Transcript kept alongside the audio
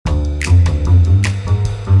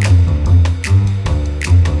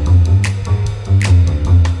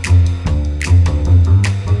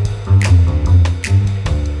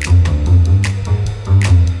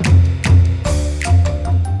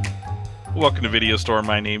Welcome to Video Store.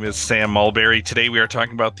 My name is Sam Mulberry. Today we are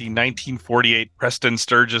talking about the 1948 Preston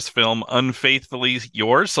Sturges film Unfaithfully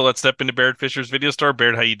Yours. So let's step into Barrett Fisher's Video Store.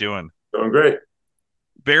 Barrett, how you doing? Doing great.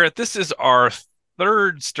 Barrett, this is our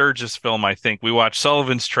third Sturges film, I think. We watched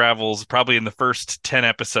Sullivan's Travels probably in the first 10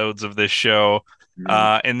 episodes of this show.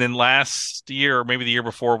 Mhm. And then last year, or maybe the year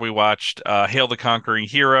before, we watched Hail the Conquering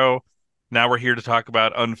Hero. Now we're here to talk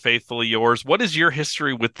about Unfaithfully Yours. What is your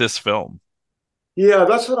history with this film? Yeah,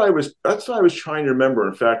 That's what I was trying to remember.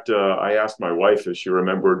 In fact, I asked my wife if she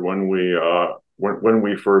remembered when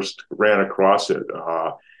we first ran across it,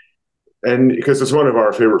 and because it's one of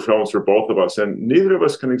our favorite films for both of us, and neither of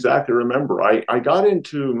us can exactly remember. I got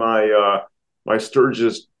into my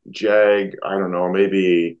Sturgis Jag, I don't know,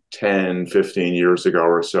 maybe 10, 15 years ago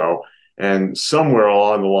or so, and somewhere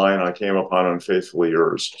along the line I came upon Unfaithfully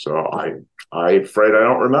Yours. So I'm afraid I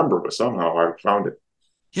don't remember, but somehow I found it.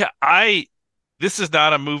 Yeah, this is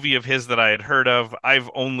not a movie of his that I had heard of. I've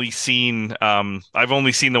only seen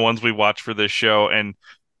the ones we watched for this show, and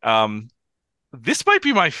um this might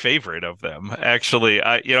be my favorite of them, actually.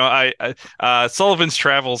 Sullivan's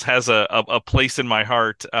Travels has a place in my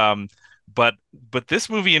heart. But this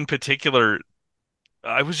movie in particular,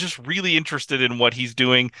 I was just really interested in what he's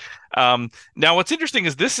doing. Now what's interesting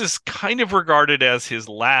is this is kind of regarded as his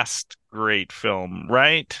last great film,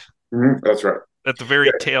 right? That's right. At the very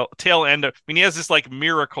tail end of, I mean, he has this like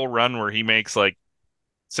miracle run where he makes like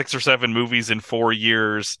six or seven movies in 4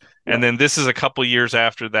 years, Yeah. and then this is a couple years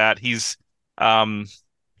after that. Um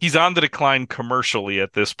he's on the decline commercially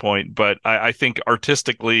at this point, but I think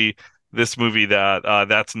artistically, this movie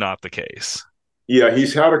that's not the case. Yeah,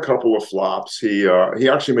 he's had a couple of flops. He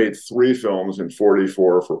actually made three films in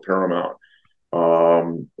 '44 for Paramount.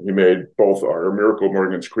 He made both A Miracle at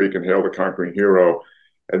Morgan's Creek and Hail the Conquering Hero.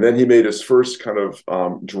 And then he made his first kind of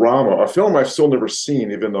drama, a film I've still never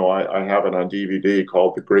seen, even though I have it on DVD,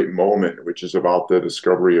 called The Great Moment, which is about the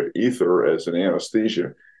discovery of ether as an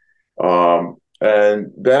anesthesia. And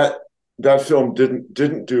that film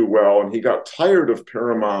didn't do well, and he got tired of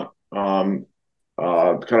Paramount kind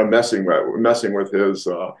of messing with his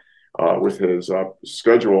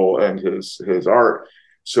schedule and his art.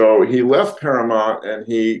 So he left Paramount and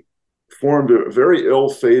he formed a very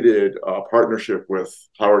ill-fated partnership with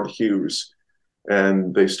Howard Hughes,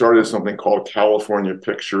 and they started something called California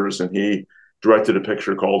Pictures, and he directed a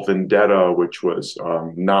picture called Vendetta, which was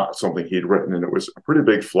not something he'd written, and it was a pretty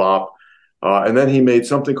big flop. And then he made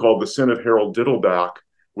something called The Sin of Harold Diddleback,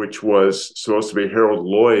 which was supposed to be Harold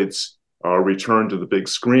Lloyd's return to the big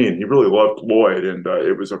screen. He really loved Lloyd, and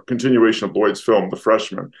it was a continuation of Lloyd's film, The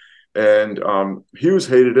Freshman. And Hughes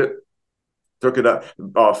hated it, took it out,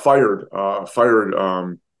 fired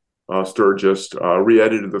Sturgis,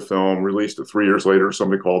 re-edited the film, released it 3 years later,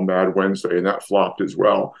 something called Mad Wednesday, and that flopped as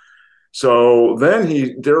well. So then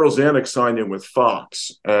Daryl Zanuck signed in with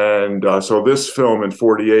Fox, and so this film in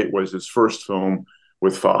 '48 was his first film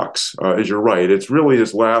with Fox. As you're right, it's really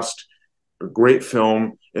his last great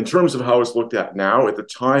film in terms of how it's looked at now. At the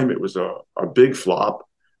time, it was a big flop.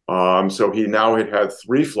 So he now had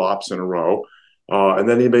three flops in a row. And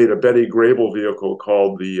then he made a Betty Grable vehicle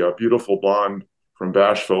called The Beautiful Blonde from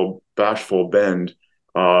Bashful Bend,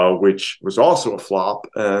 which was also a flop.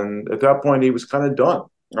 And at that point, he was kind of done.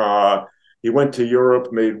 He went to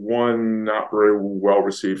Europe, made one not very well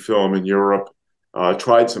received film in Europe,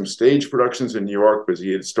 tried some stage productions in New York because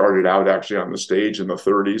he had started out actually on the stage in the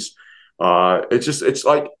 '30s. It's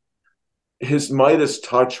like his Midas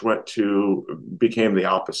touch became the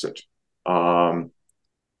opposite. Um,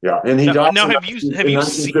 yeah, and he died Now, in, have in you seen?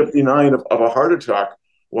 1959 of a heart attack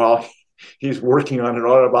while he's working on an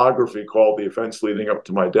autobiography called The Events Leading Up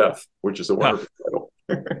to My Death, which is a Huh, wonderful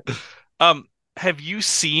title. um, have you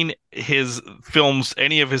seen his films?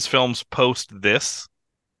 Any of his films post this?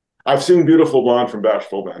 I've seen Beautiful Blonde from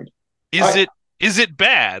Bashful Bend. Is I it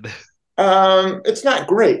bad? It's not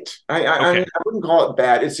great. Okay, I wouldn't call it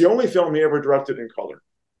bad. It's the only film he ever directed in color.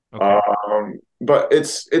 okay. But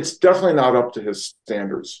it's definitely not up to his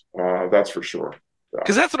standards. That's for sure.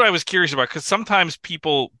 Because that's what I was curious about. Because sometimes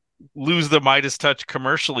people lose the Midas touch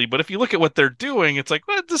commercially, but if you look at what they're doing, it's like,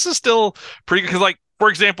 well, this is still pretty good. Because, like, for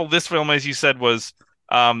example, this film, as you said, was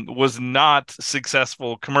not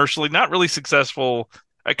successful commercially, not really successful.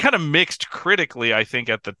 Kind of mixed critically, I think,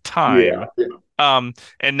 at the time. Yeah, yeah.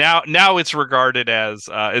 And now it's regarded as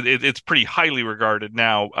it's pretty highly regarded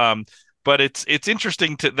now. But it's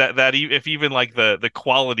interesting to that if even like the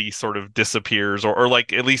quality sort of disappears, or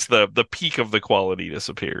like at least the peak of the quality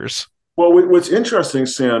disappears. Well, what's interesting,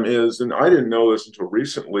 Sam, is, and I didn't know this until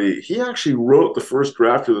recently, he actually wrote the first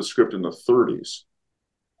draft of the script in the '30s.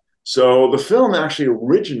 So the film actually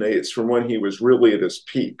originates from when he was really at his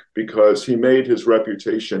peak because he made his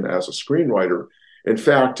reputation as a screenwriter. In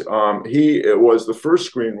fact, he was the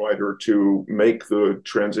first screenwriter to make the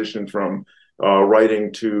transition from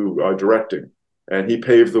writing to directing. And he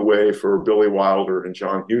paved the way for Billy Wilder and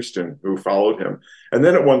John Huston, who followed him. And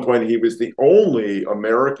then at one point, he was the only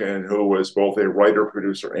American who was both a writer,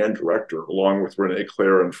 producer, and director, along with Rene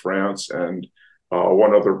Clair in France and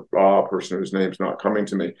one other person whose name's not coming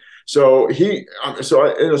to me. So in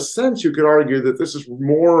a sense, you could argue that this is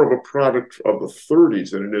more of a product of the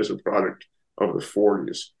 30s than it is a product of the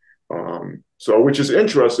 40s. Which is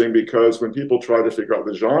interesting because when people try to figure out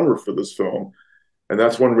the genre for this film, and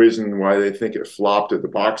that's one reason why they think it flopped at the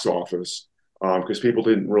box office, because people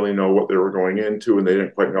didn't really know what they were going into and they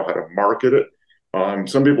didn't quite know how to market it.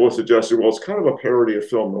 Some people have suggested, well, it's kind of a parody of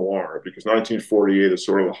film noir because 1948 is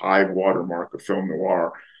sort of the high watermark of film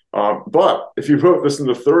noir. But if you put this in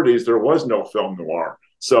the 30s, there was no film noir.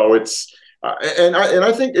 So it's and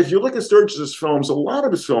I think if you look at Sturgis's films, a lot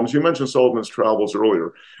of his films, you mentioned Sullivan's Travels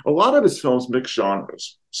earlier, a lot of his films mix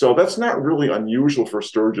genres. So that's not really unusual for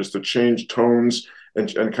Sturgis to change tones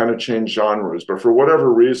and kind of change genres. But for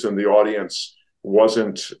whatever reason, the audience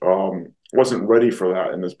wasn't ready for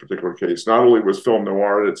that in this particular case. Not only was film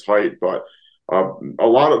noir at its height, but there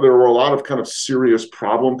were a lot of kind of serious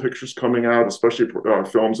problem pictures coming out, especially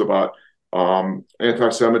films about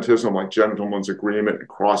anti-Semitism like Gentleman's Agreement and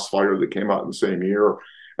Crossfire that came out in the same year.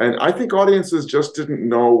 And I think audiences just didn't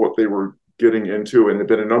know what they were getting into, and it had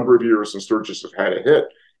been a number of years since Sturgis have had a hit.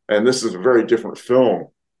 And this is a very different film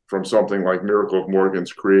from something like Miracle of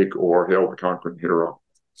Morgan's Creek or Hail the Conquering Hero.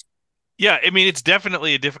 Yeah, I mean it's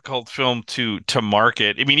definitely a difficult film to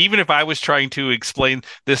market. I mean, even if I was trying to explain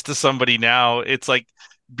this to somebody now, it's like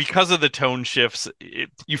because of the tone shifts,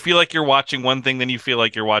 you feel like you're watching one thing, then you feel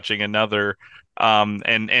like you're watching another. And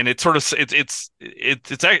it's sort of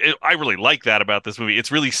I really like that about this movie.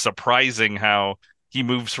 It's really surprising how he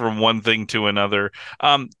moves from one thing to another.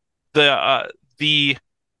 The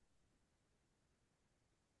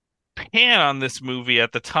pan on this movie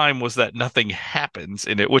at the time was that nothing happens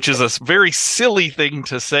in it, which is a very silly thing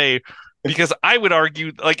to say because I would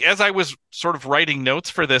argue, like, as I was sort of writing notes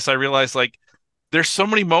for this, I realized, like, there's so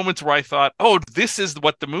many moments where I thought, oh, this is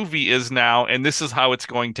what the movie is now, and this is how it's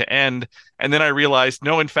going to end. And then I realized,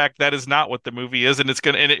 no, in fact, that is not what the movie is, and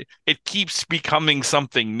it keeps becoming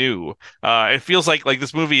something new. It feels like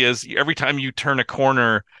this movie is every time you turn a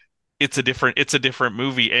corner, it's a different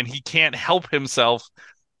movie, and he can't help himself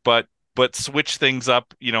but switch things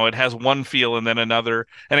up. It has one feel and then another.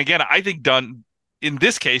 And again, I think done in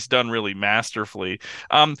this case done really masterfully.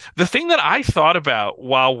 The thing that I thought about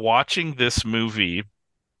while watching this movie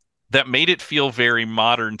that made it feel very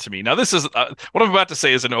modern to me. Now, this is what I'm about to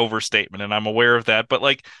say is an overstatement, and I'm aware of that. But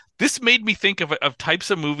like, this made me think of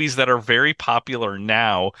types of movies that are very popular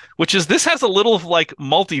now, which is this has a little of like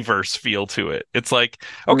multiverse feel to it. It's like,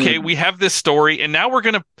 okay, Mm. we have this story, and now we're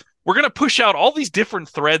gonna push out all these different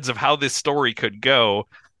threads of how this story could go.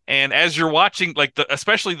 And as you're watching, like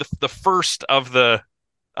especially the first of the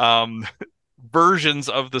um versions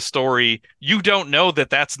of the story, you don't know that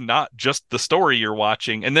that's not just the story you're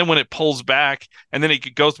watching. And then when it pulls back and then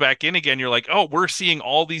it goes back in again, you're like, oh, we're seeing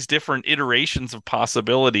all these different iterations of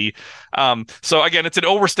possibility. So again, it's an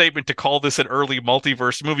overstatement to call this an early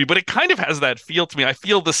multiverse movie, but it kind of has that feel to me. I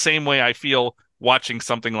feel the same way I feel watching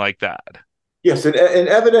something like that. Yes, and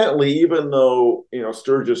evidently, even though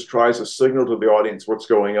Sturgis tries to signal to the audience what's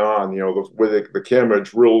going on, the camera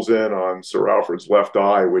drills in on Sir Alfred's left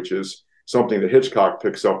eye, which is something that Hitchcock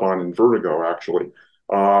picks up on in Vertigo, actually.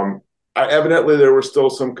 Um, Evidently, there was still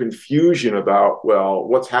some confusion about, well,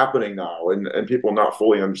 what's happening now, and people not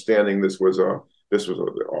fully understanding this was a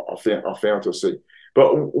fantasy.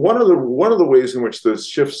 But one of the ways in which the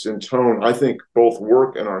shifts in tone, I think, both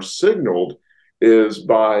work and are signaled is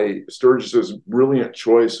by Sturgis's brilliant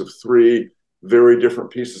choice of three very different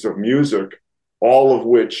pieces of music, all of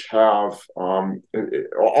which have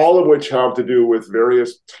to do with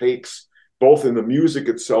various takes, both in the music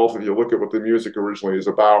itself, if you look at what the music originally is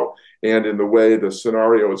about, and in the way the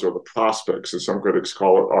scenarios or the prospects, as some critics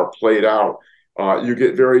call it, are played out. You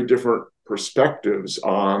get very different perspectives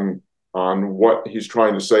on what he's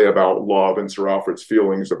trying to say about love and Sir Alfred's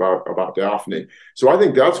feelings about Daphne. So I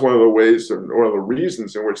think that's one of the ways and one of the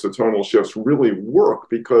reasons in which the tonal shifts really work,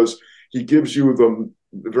 because he gives you the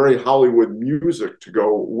very Hollywood music to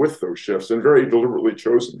go with those shifts, and very deliberately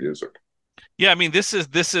chosen music. Yeah, I mean, this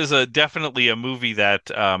is a definitely a movie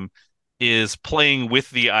that is playing with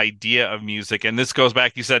the idea of music, and this goes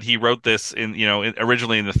back. You said he wrote this in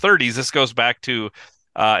originally in the 30s. This goes back to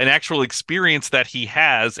an actual experience that he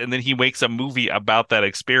has, and then he makes a movie about that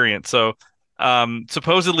experience. So,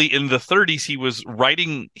 supposedly in the 30s, he was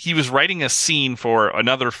writing a scene for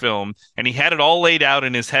another film, and he had it all laid out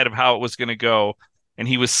in his head of how it was going to go. And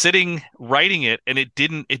he was sitting writing it, and it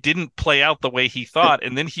didn't play out the way he thought.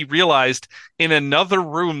 And then he realized in another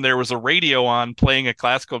room there was a radio on playing a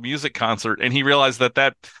classical music concert, and he realized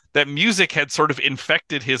that music had sort of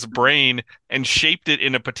infected his brain and shaped it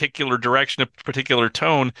in a particular direction, a particular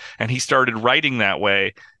tone, and he started writing that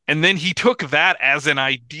way. And then he took that as an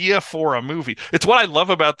idea for a movie. It's what I love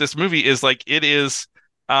about this movie is like it is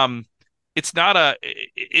um it's not a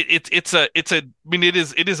it's a I mean it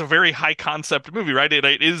is a very high concept movie, right?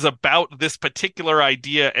 It is about this particular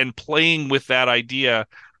idea and playing with that idea.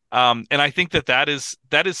 And I think that is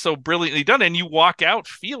so brilliantly done, and you walk out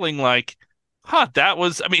feeling like, huh, that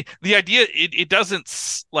was, I mean, the idea, it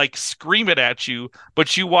doesn't like scream it at you,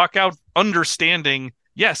 but you walk out understanding,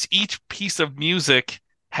 yes, each piece of music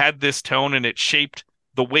had this tone and it shaped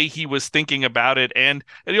the way he was thinking about it. And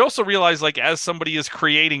you also realize, like, as somebody is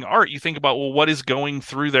creating art, you think about, well, what is going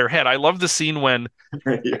through their head? I love the scene when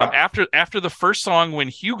Yeah. after the first song, when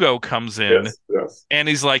Hugo comes in Yes. Yes. and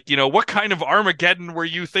he's like, what kind of Armageddon were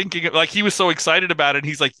you thinking? Like, he was so excited about it. And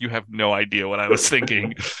he's like, you have no idea what I was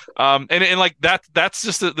thinking. And like that's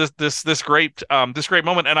just this great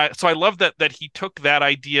moment. And I love that he took that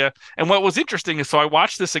idea. And what was interesting is, so I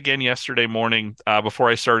watched this again yesterday morning, before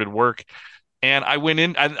I started work. And I went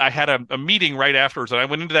in, I had a meeting right afterwards, and I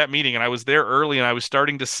went into that meeting, and I was there early, and I was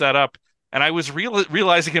starting to set up. And I was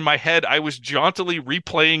realizing in my head, I was jauntily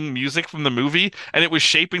replaying music from the movie, and it was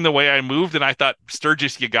shaping the way I moved. And I thought,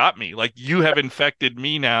 Sturgis, you got me. Like, you have infected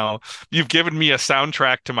me now. You've given me a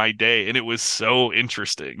soundtrack to my day. And it was so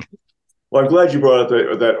interesting. Well, I'm glad you brought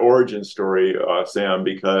up that origin story, Sam,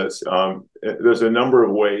 because there's a number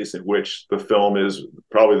of ways in which the film is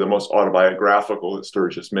probably the most autobiographical that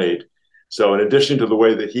Sturgis made. So, in addition to the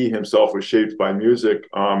way that he himself was shaped by music,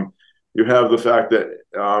 you have the fact that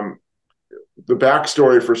the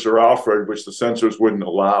backstory for Sir Alfred, which the censors wouldn't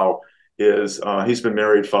allow, is he's been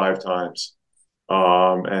married 5 times.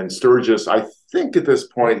 And Sturgis, I think at this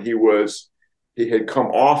point he had come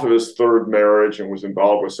off of his third marriage and was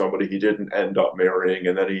involved with somebody he didn't end up marrying,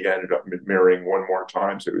 and then he ended up marrying one more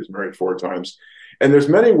time, so he was married 4 times. And there's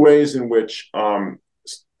many ways in which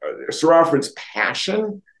Sir Alfred's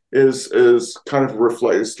passion is kind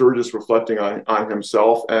of Sturgis reflecting on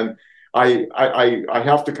himself. And I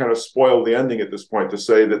have to kind of spoil the ending at this point to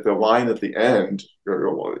say that the line at the end,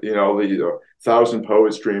 the thousand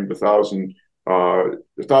poets dreamed a thousand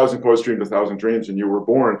poets dreamed a thousand dreams, and you were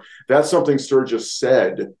born. That's something Sturgis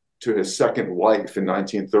said to his second wife in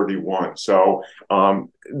 1931. So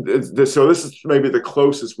this is maybe the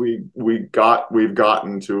closest we've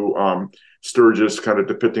gotten to Sturgis kind of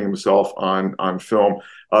depicting himself on film.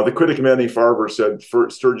 The critic Manny Farber said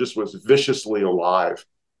Sturgis was viciously alive,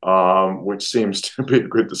 which seems to be a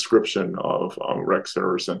good description of Rex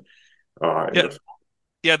Harrison in Yeah. the.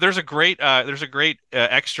 Yeah, there's a great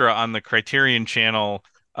extra on the Criterion channel,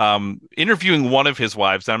 interviewing one of his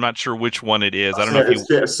wives. I'm not sure which one it is. I don't know if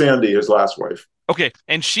you. It's Sandy, his last wife. Okay,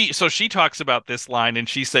 and she talks about this line, and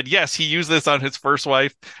she said, yes, he used this on his first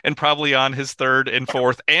wife and probably on his third and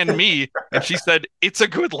fourth and me. And she said it's a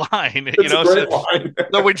good line, It's a great line.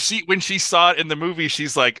 So when she saw it in the movie,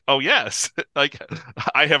 she's like, oh yes, like,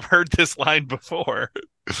 I have heard this line before.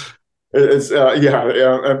 It's yeah.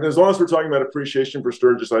 And as long as we're talking about appreciation for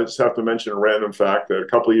Sturgis, I just have to mention a random fact that a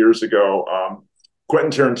couple of years ago,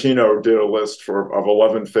 Quentin Tarantino did a list of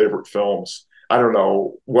 11 favorite films. I don't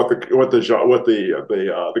know what the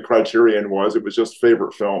criterion was. It was just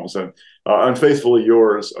favorite films, and "Unfaithfully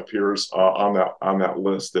Yours" appears on that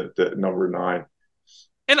list at number 9.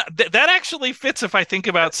 And that actually fits if I think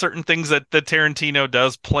about certain things that Tarantino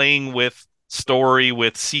does, playing with story,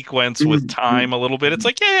 with sequence, with Mm-hmm. time a little bit. It's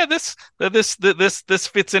like, yeah, this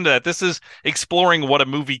fits into that. This is exploring what a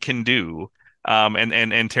movie can do. And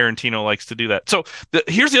Tarantino likes to do that. So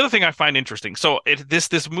here's the other thing I find interesting. So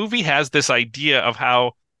this movie has this idea of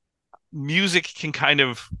how music can kind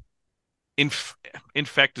of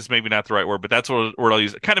infect is maybe not the right word, but that's what word I'll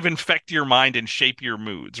use. Kind of infect your mind and shape your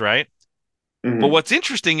moods, right? But Mm-hmm. what's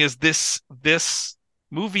interesting is this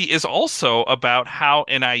movie is also about how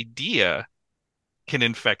an idea can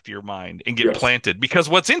infect your mind and get Yes. planted. Because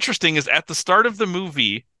what's interesting is at the start of the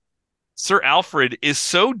movie, Sir Alfred is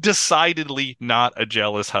so decidedly not a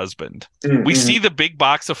jealous husband. We Mm-hmm. see the big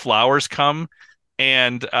box of flowers come,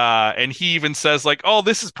 and he even says like, "Oh,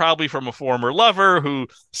 this is probably from a former lover who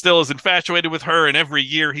still is infatuated with her, and every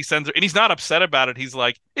year he sends her." And he's not upset about it. He's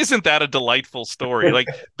like, "Isn't that a delightful story? Like,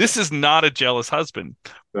 this is not a jealous husband."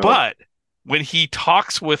 No. But when he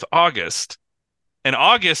talks with August, and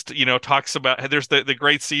August, talks about, there's the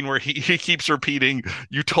great scene where he keeps repeating,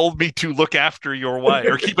 "You told me to look after your wife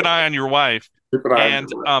or keep an eye on your wife," Keep an eye on and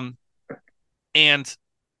your and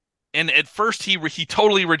and at first he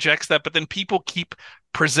totally rejects that, but then people keep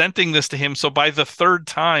presenting this to him. So by the third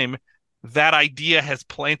time, that idea has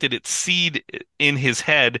planted its seed in his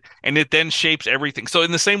head, and it then shapes everything. So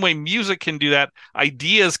in the same way music can do that,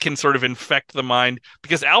 ideas can sort of infect the mind,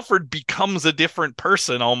 because Alfred becomes a different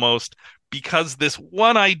person almost, because this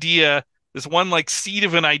one idea, this one like seed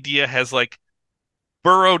of an idea has like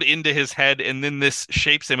burrowed into his head, and then this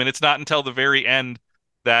shapes him. And it's not until the very end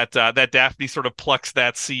that Daphne sort of plucks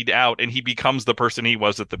that seed out, and he becomes the person he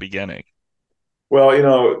was at the beginning. Well,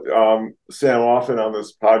 Sam, often on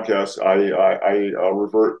this podcast, I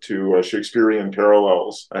revert to Shakespearean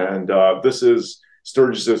parallels, and this is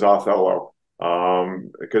Sturgis's Othello,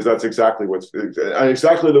 because that's exactly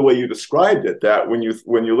the way you described it. That when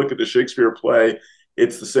you look at the Shakespeare play,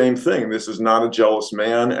 it's the same thing. This is not a jealous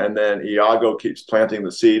man, and then Iago keeps planting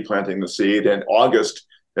the seed, and August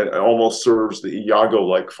it almost serves the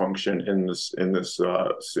Iago-like function in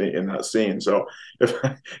that scene. So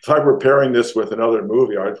if I were pairing this with another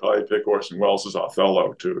movie, I'd probably pick Orson Welles'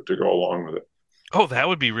 Othello to go along with it. Oh, that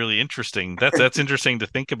would be really interesting. That's interesting to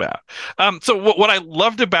think about. So what I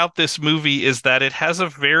loved about this movie is that it has a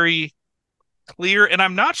very clear, and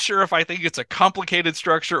I'm not sure if I think it's a complicated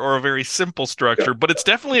structure or a very simple Yeah. structure, but it's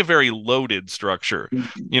definitely a very loaded structure.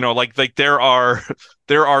 Like there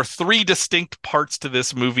are three distinct parts to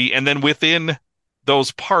this movie, and then within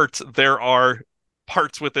those parts there are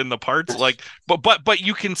parts within the parts. Like, but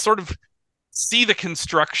you can sort of see the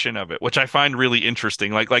construction of it, which I find really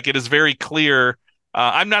interesting. Like it is very clear.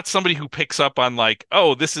 I'm not somebody who picks up on like,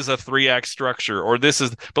 oh, this is a three act structure, or this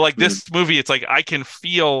is, but like Mm, this movie, it's like I can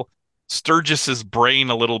feel Sturgis's brain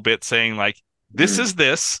a little bit saying like, this mm, is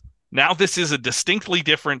this. Now this is a distinctly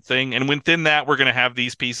different thing, and within that we're going to have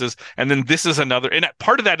these pieces, and then this is another. And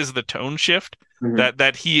part of that is the tone shift mm.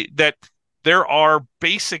 that there are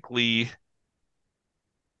basically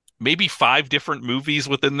maybe five different movies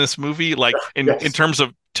within this movie, like in Yes. terms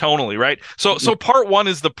of tonally, right? So part one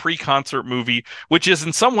is the pre-concert movie, which is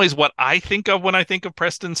in some ways what I think of when I think of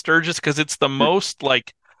Preston Sturges, because it's the most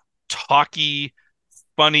like talky,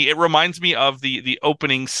 funny. It reminds me of the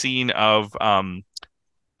opening scene of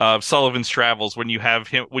Sullivan's Travels, when you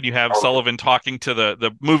have Okay. Sullivan talking to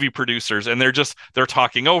the movie producers, and they're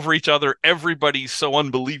talking over each other. Everybody's so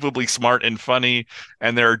unbelievably smart and funny,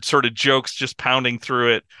 and there are sort of jokes just pounding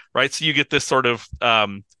through it, right? So you get this sort of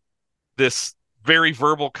this very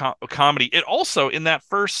verbal comedy. It also, in that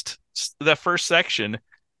first section,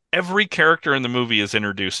 every character in the movie is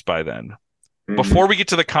introduced by then. Hmm. Before we get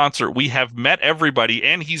to the concert, we have met everybody,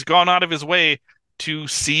 and he's gone out of his way to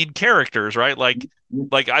seed characters, right?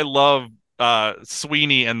 Like I love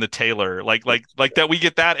Sweeney and the Tailor, like that we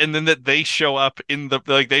get that, and then that they show up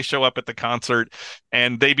they show up at the concert,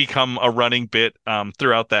 and they become a running bit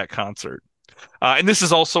throughout that concert. And this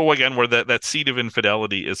is also again where that seed of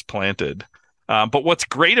infidelity is planted. But what's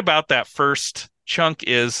great about that first chunk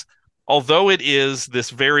is, although it is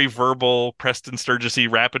this very verbal Preston Sturgesy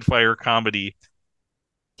rapid fire comedy,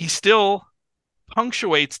 he still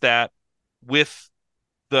punctuates that with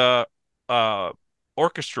the uh,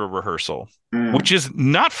 orchestra rehearsal, which Mm. is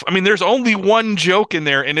not. I mean, there's only one joke in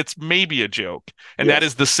there, and it's maybe a joke, and that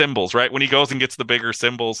Yes. is the cymbals, right? When he goes and gets the bigger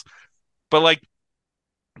cymbals, but like,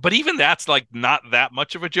 but even that's like not that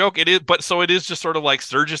much of a joke. It is, but so it is just sort of like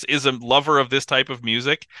Sturgis is a lover of this type of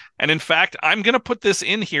music, and in fact, I'm gonna put this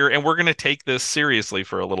in here, and we're gonna take this seriously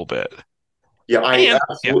for a little bit. Yeah, I And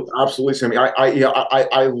yeah, absolutely, Sammy.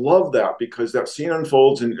 I love that because that scene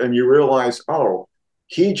unfolds and you realize, oh,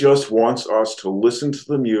 he just wants us to listen to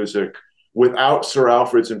the music without Sir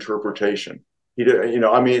Alfred's interpretation. He did,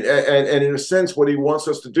 I mean, and in a sense, what he wants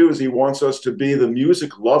us to do is he wants us to be the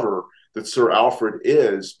music lover that Sir Alfred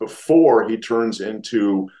is before he turns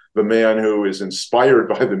into the man who is inspired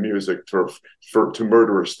by the music to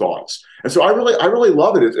murder his thoughts. And so I really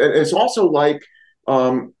love it. It's also like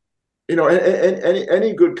um,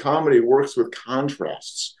 any good comedy works with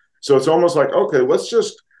contrasts. So it's almost like, okay, let's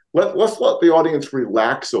let the audience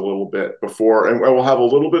relax a little bit before, and we'll have a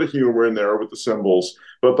little bit of humor in there with the symbols.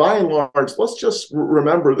 But by and large, let's just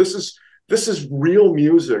remember this is real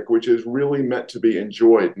music, which is really meant to be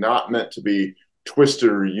enjoyed, not meant to be twisted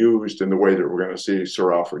or used in the way that we're going to see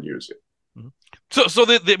Sir Alfred use it.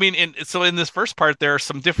 I mean, in this first part, there are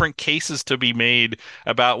some different cases to be made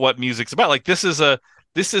about what music's about. Like this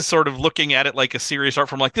is sort of looking at it like a serious art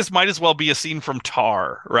form. Like this might as well be a scene from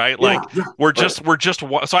Tar, right? Yeah, Like yeah, right.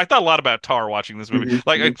 so I thought a lot about Tar watching this movie. Hmm,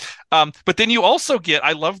 hmm. But then you also get,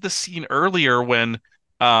 I love the scene earlier when,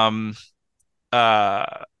 um, uh,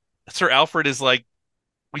 Sir Alfred is like,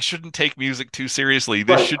 we shouldn't take music too seriously.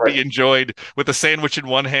 This Right, should right. be enjoyed with a sandwich in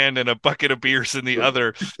one hand and a bucket of beers in the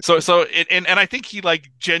other. And I think he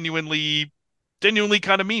like genuinely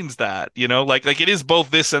kind of means that, you know, like it is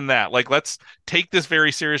both this and that. Like let's take this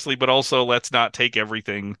very seriously, but also let's not take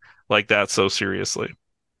everything like that so seriously.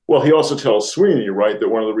 Well, he also tells Sweeney, right, that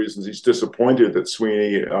one of the reasons he's disappointed that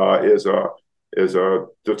Sweeney is a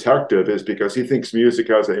detective is because he thinks music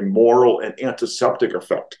has a moral and antiseptic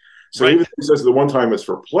effect. So Right. even though he says the one time it's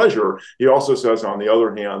for pleasure, he also says on the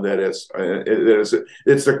other hand that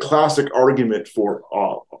it's a classic argument for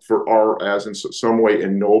art as in some way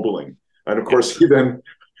ennobling. And of course, Yes. he then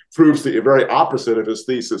proves the very opposite of his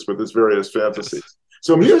thesis with his various Yes. fantasies.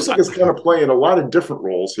 So music I, is kind of playing a lot of different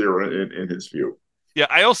roles here in his view. yeah,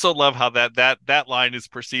 I also love how that line is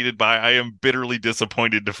preceded by "I am bitterly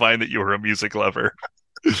disappointed to find that you are a music lover."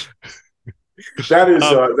 That is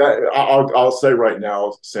Um, I'll say right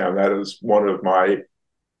now, Sam, that is one of my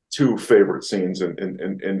two favorite scenes in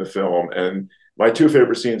the film. And my two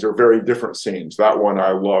favorite scenes are very different scenes. That one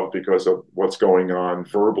I love because of what's going on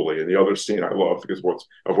verbally, and the other scene I love because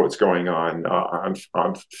what's going on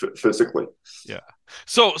physically. Yeah.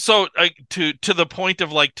 So to the point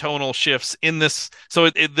of like tonal shifts in this. So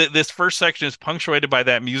this first section is punctuated by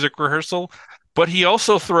that music rehearsal, but he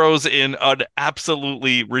also throws in an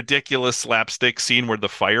absolutely ridiculous slapstick scene where the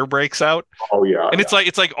fire breaks out. Oh yeah, And yeah.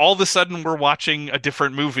 it's like all of a sudden we're watching a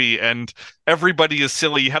different movie and everybody is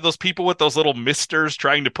silly. You have those people with those little misters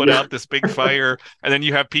trying to put Yeah. out this big fire, and then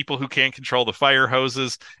you have people who can't control the fire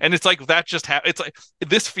hoses. And it's like that it's like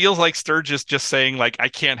this feels like Sturgis just saying like I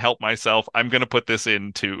can't help myself. I'm gonna put this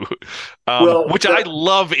in too. Well, Which I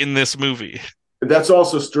love in this movie. that's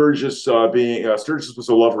also Sturgis being Sturgis was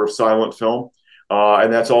a lover of silent film.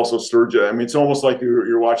 And that's also Sturgis. I mean, it's almost like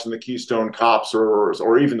you're watching the Keystone Cops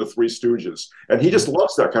or even the Three Stooges, and he just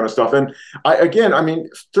loves that kind of stuff. And I mean,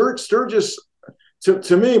 Sturgis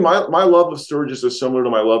to me, my love of Sturgis is similar to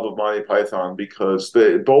my love of Monty Python because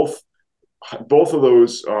they both of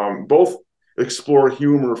those both explore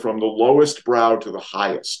humor from the lowest brow to the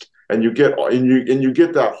highest, and you get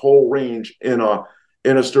that whole range in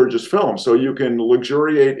a Sturgis film. So you can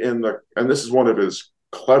luxuriate and this is one of his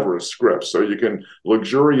cleverest scripts. So you can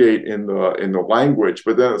luxuriate in the language,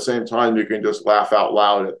 but then at the same time you can just laugh out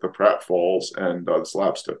loud at the pratfalls and the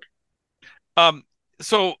slapstick. Um,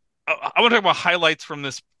 so I want to talk about highlights from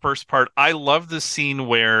this first part. I love the scene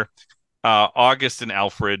where August and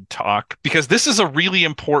Alfred talk because this is a really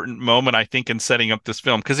important moment, I think, in setting up this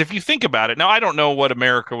film. Because if you think about it, now I don't know what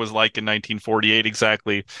America was like in 1948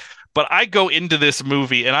 exactly, but I go into this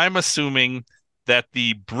movie and I'm assuming that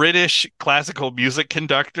the British classical music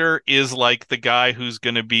conductor is like the guy who's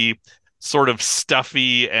going to be sort of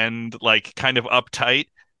stuffy and like kind of uptight.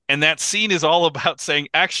 And that scene is all about saying,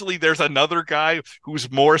 actually, there's another guy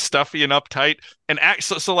who's more stuffy and uptight. And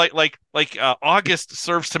so August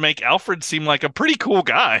serves to make Alfred seem like a pretty cool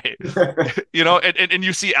guy, you know. And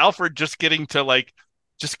you see Alfred just getting to like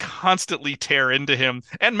just constantly tear into him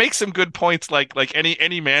and make some good points, like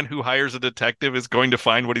any man who hires a detective is going to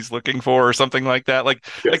find what he's looking for or something like that. Like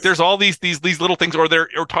Yes. there's all these little things, or they're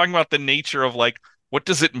talking about the nature of like what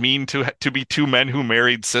does it mean to be two men who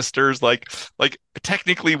married sisters? Like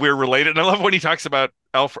technically we're related. And I love when he talks about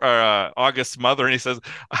August's mother, and he says,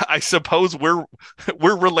 "I suppose we're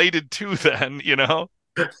related too." Then you know.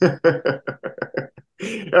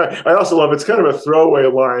 I also love it's kind of a throwaway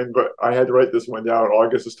line, but I had to write this one down.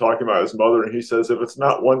 August is talking about his mother, and he says, "If it's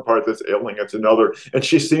not one part that's ailing, it's another." And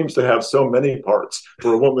she seems to have so many parts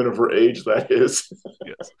for a woman of her age. That is,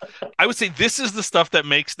 Yes. I would say this is the stuff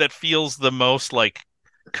that feels the most like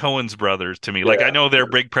Coen's brothers to me. Like I yeah. know they're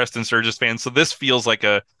big Preston Sturges fans, so this feels like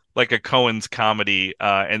a Coen's comedy,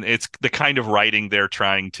 and it's the kind of writing they're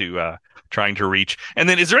trying to reach. And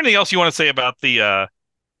then, is there anything else you want to say about the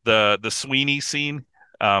Sweeney scene?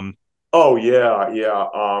 Um, Oh yeah,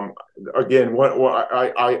 yeah. Again, what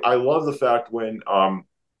I love the fact when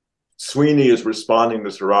Sweeney is responding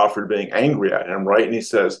to Sir Alfred being angry at him, right? And he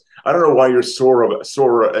says, "I don't know why you're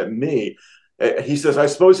sore at me." He says, "I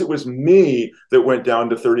suppose it was me that went down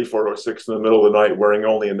to 3406 in the middle of the night wearing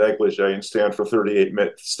only a negligee and stayed for 38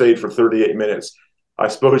 minutes. I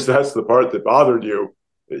suppose that's the part that bothered you."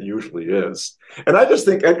 it usually is. And I just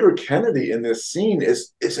think Edgar Kennedy in this scene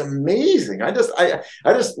is amazing. I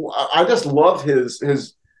just love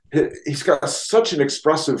his he's got such an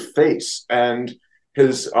expressive face, and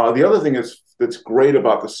his the other thing that's great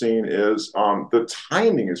about the scene is the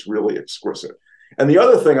timing is really exquisite. And the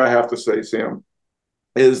other thing I have to say, Sam,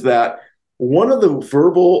 is that one of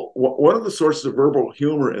the sources of verbal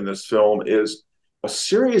humor in this film is a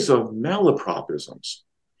series of malapropisms.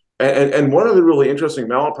 And one of the really interesting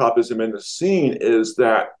malapropism in the scene is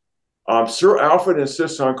that Sir Alfred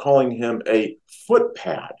insists on calling him a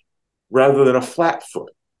footpad rather than a flat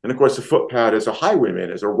foot. And of course, a footpad is a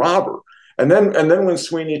highwayman, is a robber. And then when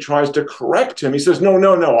Sweeney tries to correct him, he says, "No,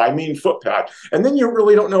 no, no, I mean footpad." And then you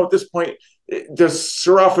really don't know at this point. Does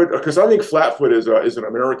Sir Alfred? Because I think flatfoot is an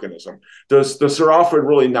Americanism. Does Sir Alfred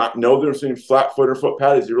really not know the difference between flatfoot or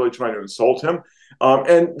footpad? Is he really trying to insult him?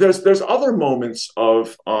 And there's other moments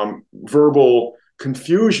of verbal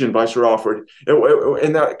confusion by Sir Alfred.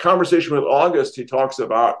 In that conversation with August, he talks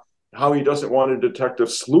about how he doesn't want a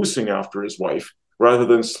detective sluicing after his wife rather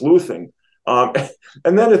than sleuthing. Um,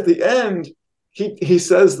 and then at the end, he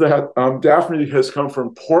says that Daphne has come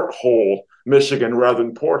from Porthole, Michigan, rather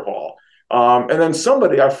than Port Hall. And then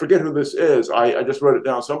somebody, I forget who this is, I just wrote it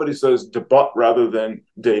down. Somebody says debut rather than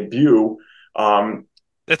debut. Um,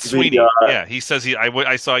 That's the Sweeney. Yeah, he says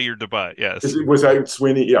I saw your debut. Yes. Was that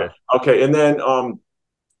Sweeney? Yeah. Yeah. Okay. And then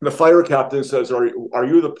the fire captain says, are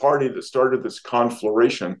you the party that started this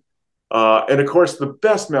conflagration? And of course, the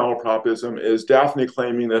best malapropism is Daphne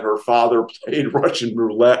claiming that her father played Russian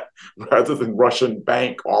roulette rather than Russian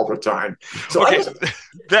bank all the time. So I Okay,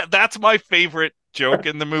 just, that's my favorite joke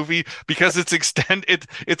in the movie because it's extended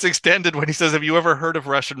when he says, "Have you ever heard of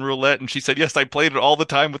Russian roulette?" And she said, "Yes, I played it all the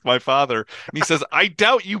time with my father." And he says, "I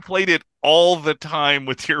doubt you played it all the time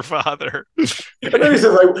with your father." and then he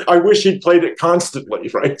says, I wish he'd played it constantly,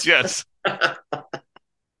 right? Yes.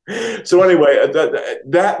 So anyway,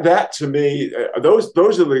 that to me,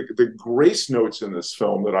 those are the grace notes in this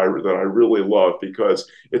film that I really love because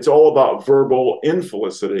it's all about verbal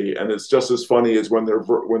infelicity, and it's just as funny as when they're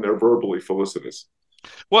verbally felicitous.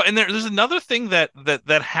 Well, and there's another thing that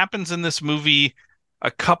happens in this movie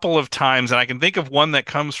a couple of times, and I can think of one that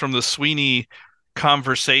comes from the Sweeney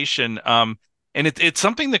conversation. And it's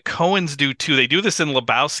something the Coens do too. They do this in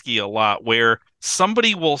Lebowski a lot, where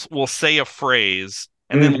somebody will say a phrase,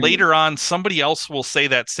 and then Mm-hmm. later on, somebody else will say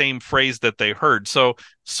that same phrase that they heard. So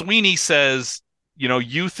Sweeney says,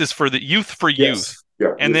 youth is for the youth for youth. Yes,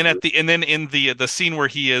 yeah, And then in the scene where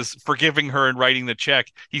he is forgiving her and writing the check,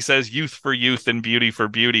 he says youth for youth and beauty for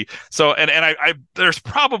beauty. So and I there's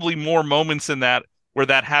probably more moments in that where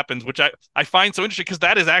that happens, which I find so interesting because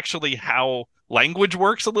that is actually how language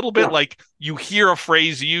works a little bit. yeah. Like you hear a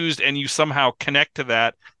phrase used and you somehow connect to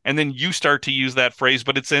that, and then you start to use that phrase,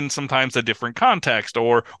 but it's in sometimes a different context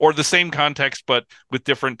or the same context but with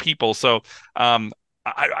different people. So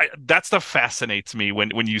that stuff fascinates me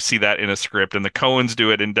when you see that in a script, and the Coens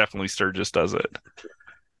do it, and definitely Sturgis does it.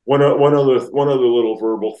 One of the little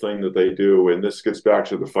verbal thing that they do, and this gets back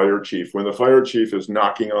to the fire chief. When the fire chief is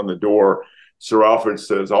knocking on the door, Sir Alfred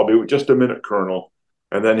says, "I'll be just a minute, Colonel,"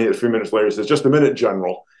 and then a few minutes later says, "Just a minute,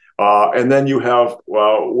 General." And then you have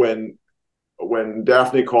when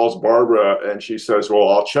Daphne calls Barbara and she says, "Well,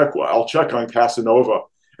 I'll check on Casanova."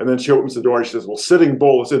 And then she opens the door and she says, "Well, Sitting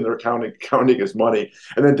Bull is in there counting his money."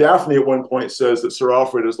 And then Daphne at one point says that Sir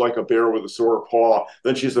Alfred is like a bear with a sore paw.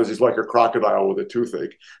 Then she says he's like a crocodile with a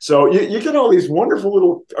toothache. So you get all these wonderful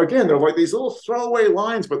little, again, they're like these little throwaway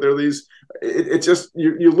lines, but they're these, it just,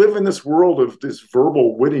 you live in this world of this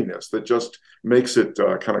verbal wittiness that just makes it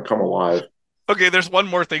kind of come alive. Okay, there's one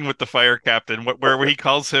more thing with the fire captain where he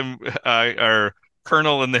calls him or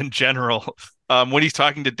colonel and then general. When he's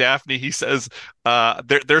talking to Daphne, he says,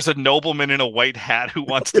 there's a nobleman in a white hat who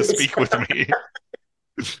wants to speak with me."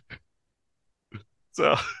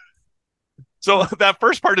 So so that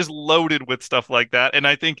first part is loaded with stuff like that, and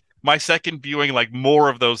I think my second viewing, like more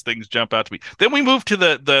of those things jump out to me. Then we move to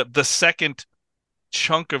the second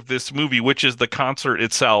chunk of this movie, which is the concert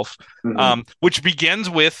itself, Mm-hmm. which begins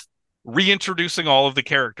with reintroducing all of the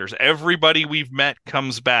characters. Everybody we've met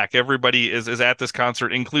comes back. Everybody is at this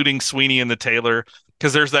concert, including Sweeney and the tailor,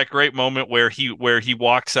 because there's that great moment where he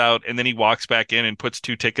walks out and then he walks back in and puts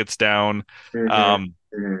two tickets down. Mm-hmm. Um,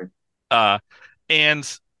 Mm-hmm. uh,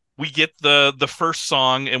 and we get the first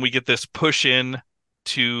song, and we get this push in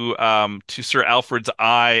to Sir Alfred's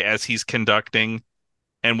eye as he's conducting,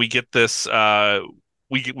 and we get this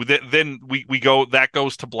then we go that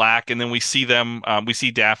goes to black, and then we see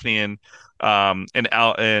Daphne and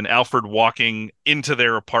Alfred walking into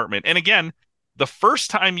their apartment. And again, the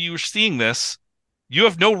first time you're seeing this, you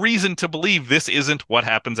have no reason to believe this isn't what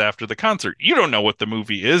happens after the concert. You don't know what the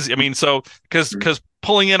movie is. I mean, so because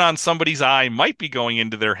pulling in on somebody's eye might be going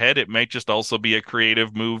into their head. It might just also be a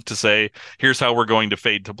creative move to say, here's how we're going to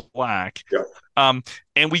fade to black. Yeah. Um,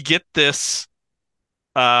 and we get this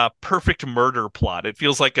perfect murder plot. It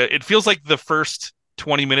feels like the first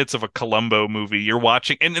 20 minutes of a Columbo movie you're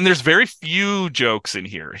watching, and there's very few jokes in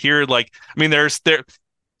here. Here, like, I mean, there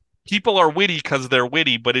people are witty because they're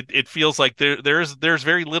witty, but it feels like there's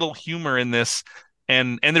very little humor in this,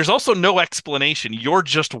 and there's also no explanation. You're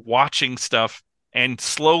just watching stuff and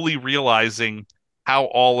slowly realizing how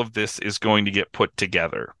all of this is going to get put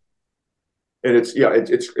together. And it's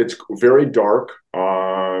very dark,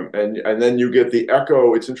 and then you get the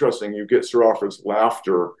echo. It's interesting. You get Sir Alfred's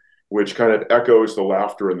laughter, which kind of echoes the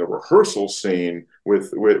laughter in the rehearsal scene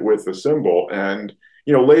with the symbol. And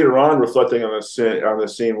later on, reflecting on the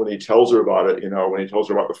scene when he tells her about it, when he tells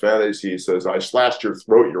her about the fantasy, he says, "I slashed your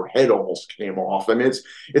throat, your head almost came off." I mean,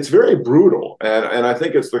 it's very brutal, and I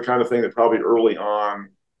think it's the kind of thing that probably early on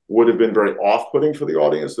would have been very off-putting for the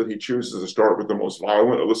audience, that he chooses to start with the most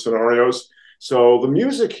violent of the scenarios. So the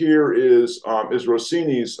music here is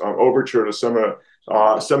Rossini's overture to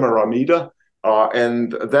Semiramide,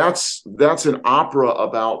 and that's an opera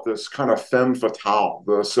about this kind of femme fatale.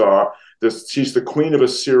 This she's the queen of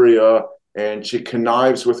Assyria, and she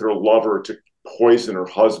connives with her lover to poison her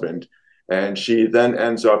husband, and she then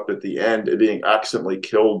ends up at the end being accidentally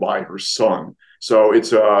killed by her son. So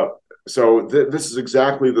this is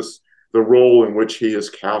exactly the role in which he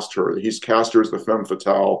has cast her. He's cast her as the femme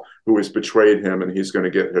fatale who has betrayed him, and he's going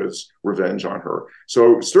to get his revenge on her.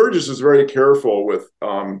 So Sturgis is very careful with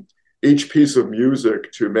each piece of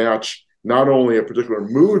music to match not only a particular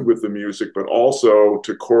mood with the music, but also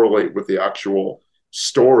to correlate with the actual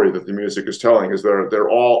story that the music is telling. Is they're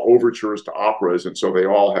all overtures to operas, and so they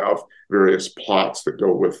all have various plots that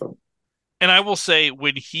go with them. And I will say,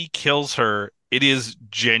 when he kills her, it is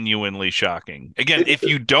genuinely shocking. Again, if It,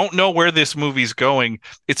 you don't know where this movie's going,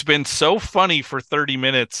 it's been so funny for 30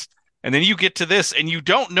 minutes. And then you get to this and you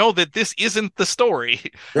don't know that this isn't the story.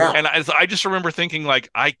 yeah, And I just remember thinking, like,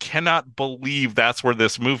 I cannot believe that's where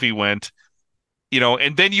this movie went.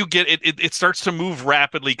 And then you get it starts to move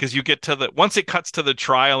rapidly because you get to once it cuts to the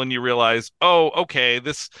trial and you realize, oh, okay,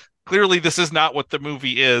 this is not what the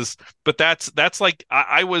movie is. But that's like,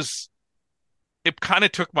 I was it kind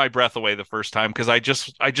of took my breath away the first time because I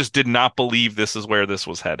just did not believe this is where this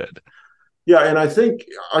was headed. yeah, and I think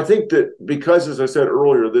that because, as I said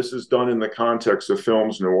earlier, this is done in the context of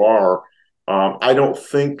films noir. I don't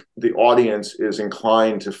think the audience is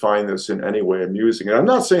inclined to find this in any way amusing. And I'm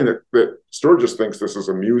not saying that Sturgis thinks this is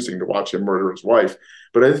amusing to watch him murder his wife,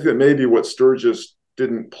 but I think that maybe what Sturgis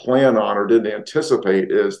didn't plan on or didn't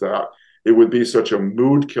anticipate is that it would be such a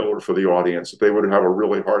mood killer for the audience that they would have a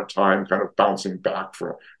really hard time kind of bouncing back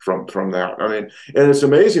from that. I mean, and it's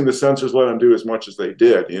amazing the censors let them do as much as they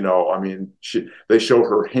did. I mean, they show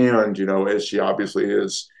her hand, as she obviously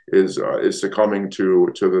is succumbing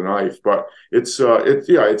to the knife, but it's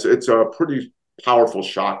a pretty powerful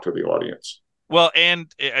shock to the audience. Well,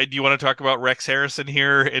 and do you want to talk about Rex Harrison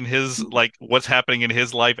here and his, like, what's happening in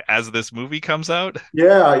his life as this movie comes out?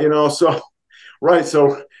 Yeah, so right.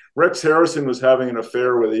 So Rex Harrison was having an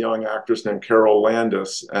affair with a young actress named Carol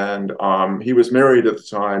Landis, and he was married at the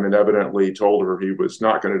time and evidently told her he was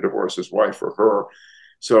not going to divorce his wife for her.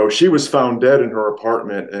 So she was found dead in her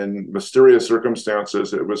apartment in mysterious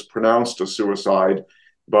circumstances. It was pronounced a suicide,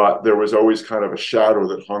 but there was always kind of a shadow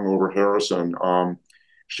that hung over Harrison.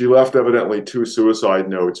 She left evidently two suicide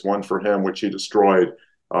notes, one for him, which he destroyed.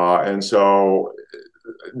 And so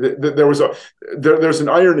there's an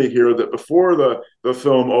irony here that before the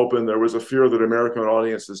film opened, there was a fear that American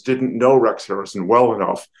audiences didn't know Rex Harrison well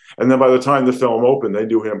enough, and then by the time the film opened, they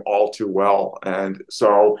knew him all too well, and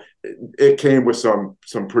so it came with some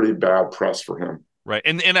pretty bad press for him. Right.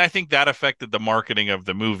 And I think that affected the marketing of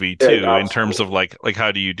the movie It, too, in terms absolutely, of like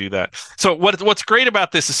how do you do that? So what's great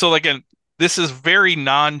about this is, so again, this is very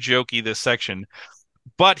non-jokey, this section,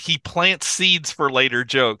 but he plants seeds for later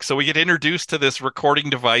jokes. So we get introduced to this recording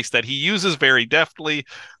device that he uses very deftly.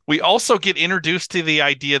 We also get introduced to the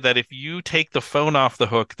idea that if you take the phone off the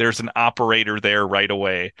hook, there's an operator there right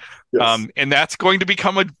away. yes, And that's going to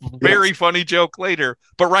become a yes, very funny joke later.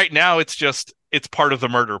 But right now it's part of the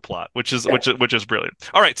murder plot, yeah, which is brilliant.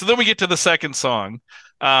 All right, so then we get to the second song.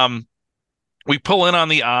 Um, we pull in on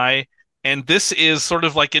the eye, and this is sort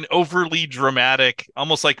of like an overly dramatic,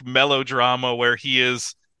 almost like melodrama, where he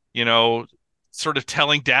is, you know, sort of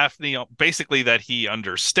telling Daphne basically that he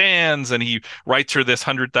understands, and he writes her this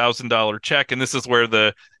 $100,000 check, and this is where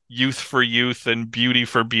the youth for youth and beauty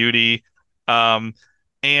for beauty. Um,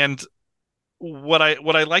 and what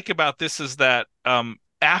I like about this is that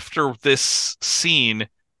after this scene,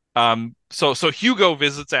 so Hugo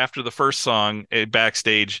visits after the first song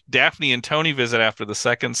backstage. Daphne and Tony visit after the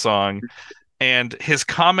second song, and his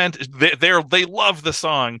comment they love the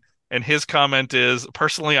song, and his comment is,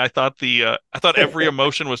 personally, I thought every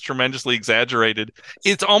emotion was tremendously exaggerated.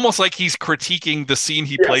 It's almost like he's critiquing the scene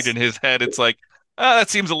he played in Yes. his head. It's like, that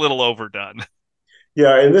seems a little overdone.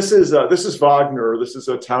 Yeah, and this is Wagner. This is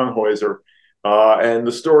a Tannhäuser, and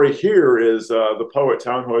the story here is the poet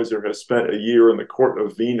Tannhäuser has spent a year in the court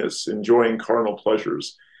of Venus enjoying carnal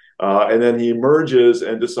pleasures, and then he emerges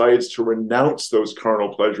and decides to renounce those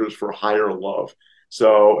carnal pleasures for higher love.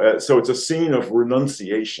 So it's a scene of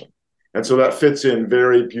renunciation. And so that fits in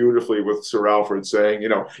very beautifully with Sir Alfred saying,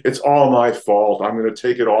 it's all my fault. I'm going to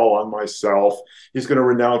take it all on myself. He's going to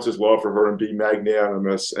renounce his love for her and be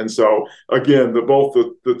magnanimous. And so again, both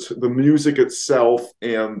the music itself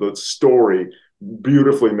and the story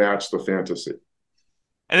beautifully match the fantasy.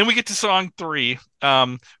 And then we get to song three,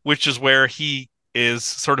 which is where he is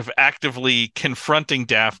sort of actively confronting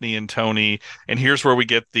Daphne and Tony. And here's where we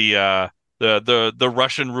get the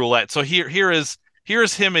Russian roulette. So here is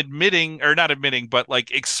him admitting, or not admitting, but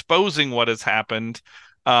like exposing what has happened.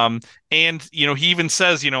 Um, and he even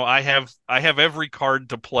says, I have every card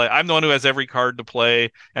to play. I'm the one who has every card to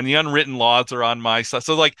play, and the unwritten laws are on my side.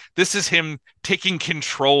 So like this is him taking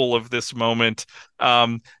control of this moment.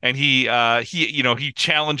 And he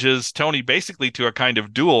challenges Tony basically to a kind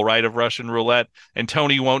of duel, right, of Russian roulette, and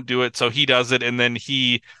Tony won't do it, so he does it, and then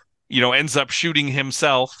he ends up shooting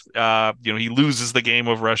himself. He loses the game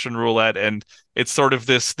of Russian roulette, and it's sort of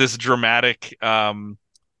this dramatic,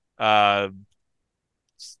 uh,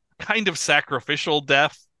 kind of sacrificial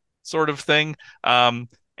death sort of thing. And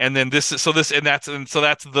then this is so this and so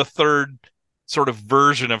that's the third sort of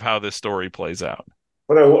version of how this story plays out.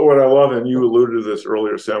 What I love, and you alluded to this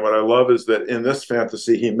earlier, Sam. What I love is that in this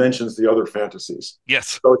fantasy, he mentions the other fantasies.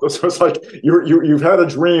 Yes. So it's like you've had a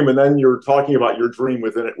dream, and then you're talking about your dream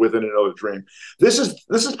within another dream. This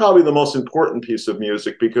is probably the most important piece of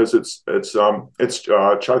music because it's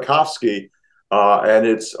Tchaikovsky, and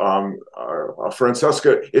it's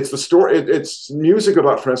Francesca. It's the story. It's music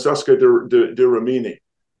about Francesca de Rimini.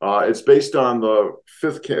 It's based on the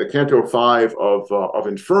fifth canto 5 of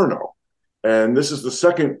Inferno, and this is the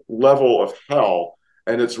second level of hell,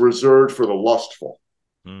 and it's reserved for the lustful.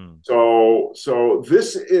 Mm. So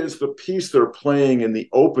this is the piece they're playing in the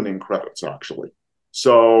opening credits, actually.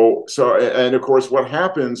 And of course, what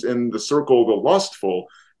happens in the circle of the lustful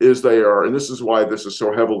is they are, and this is why this is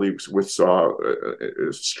so heavily with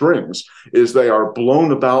strings, is they are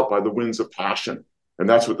blown about by the winds of passion, and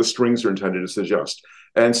that's what the strings are intended to suggest.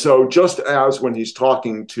 And so, just as when he's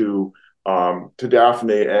talking to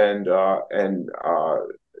Daphne and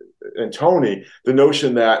Tony, the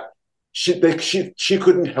notion that she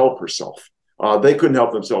couldn't help herself. They couldn't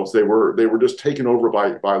help themselves. They were just taken over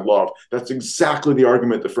by love. That's exactly the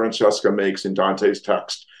argument that Francesca makes in Dante's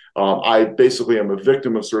text. I basically am a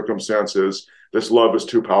victim of circumstances. This love is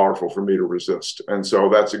too powerful for me to resist, and so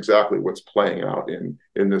that's exactly what's playing out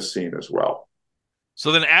in this scene as well.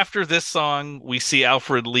 So then after this song, we see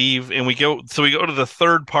Alfred leave, and we go to the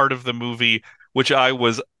third part of the movie, which I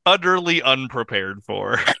was utterly unprepared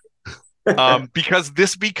for. Because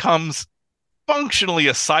this becomes functionally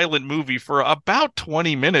a silent movie for about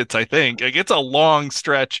 20 minutes, I think. Like, it's a long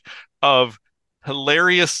stretch of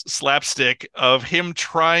hilarious slapstick of him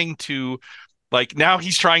trying to, like, now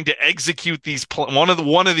he's trying to execute one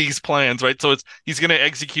of these plans, right? So he's going to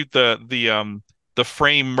execute the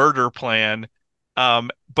frame murder plan.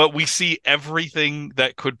 But we see everything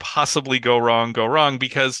that could possibly go wrong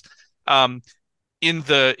because um in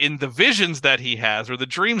the visions that he has, or the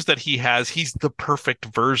dreams that he has, he's the perfect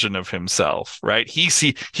version of himself, right? He's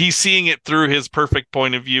seeing it through his perfect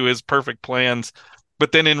point of view, his perfect plans.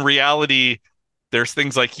 But then in reality, there's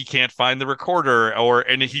things like he can't find the recorder,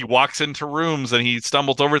 and he walks into rooms and he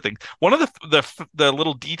stumbles over things. One of the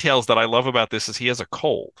little details that I love about this is he has a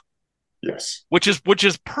cold, Yes. which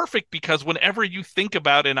is perfect, because whenever you think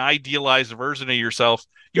about an idealized version of yourself,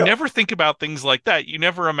 you Yeah. never think about things like that. You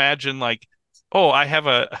never imagine, like, oh, I have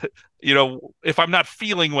if I'm not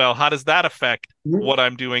feeling well, how does that affect Mhm. what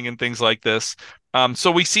I'm doing and things like this.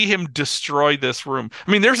 So we see him destroy this room.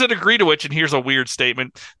 I mean, there's a degree to which, and here's a weird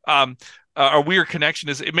statement, a weird connection,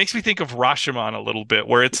 is it makes me think of Rashomon a little bit,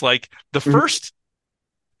 where it's like the Mhm. first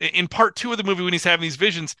in part two of the movie, when he's having these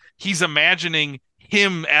visions, he's imagining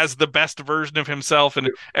him as the best version of himself and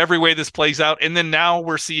every way this plays out. And then now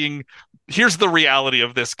we're seeing, here's the reality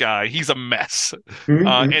of this guy. He's a mess.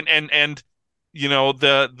 Mhm. And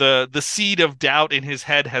the seed of doubt in his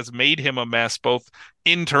head has made him a mess, both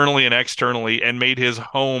internally and externally, and made his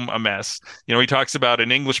home a mess. He talks about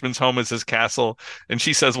an Englishman's home is his castle, and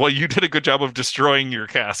she says, "Well, you did a good job of destroying your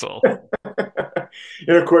castle."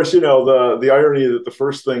 And of course, the irony that the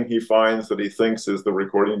first thing he finds that he thinks is the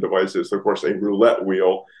recording device is, of course, a roulette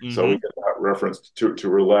wheel. So we Hmm. get that reference to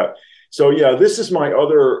roulette. So yeah, this is my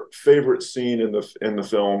other favorite scene in the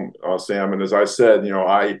film, Sam. And as I said,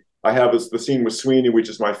 I have the scene with Sweeney, which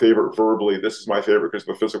is my favorite verbally. This is my favorite because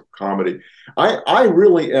of the physical comedy. I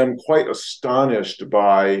really am quite astonished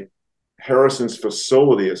by Harrison's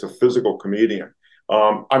facility as a physical comedian.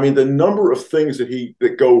 I mean, the number of things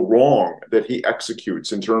that go wrong that he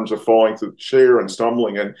executes in terms of falling through the chair and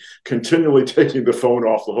stumbling and continually taking the phone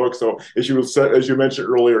off the hook. So as you mentioned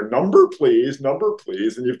earlier, number please,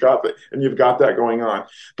 and you've got that going on.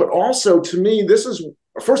 But also, to me, this is,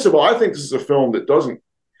 first of all, I think this is a film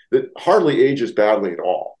that hardly ages badly at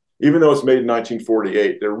all. Even though it's made in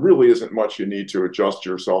 1948, there really isn't much you need to adjust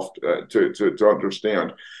yourself to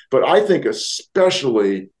understand. But I think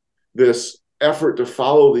especially this effort to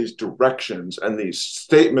follow these directions and these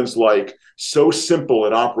statements like so simple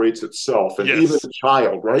it operates itself, and even Yes. a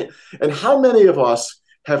child, right? And how many of us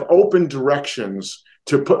have open directions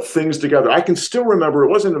to put things together? I can still remember,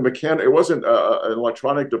 it wasn't an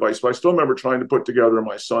electronic device, but I still remember trying to put together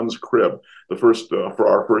my son's crib, the first for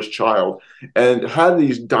our first child, and had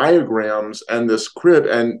these diagrams and this crib,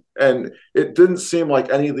 and it didn't seem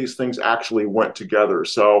like any of these things actually went together.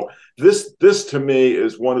 So this to me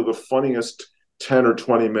is one of the funniest 10 or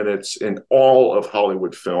 20 minutes in all of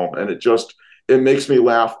Hollywood film, and it makes me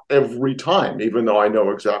laugh every time, even though I know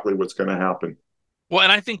exactly what's going to happen. Well,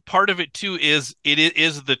 and I think part of it too is it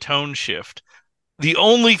is the tone shift. The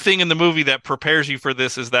only thing in the movie that prepares you for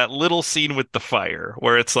this is that little scene with the fire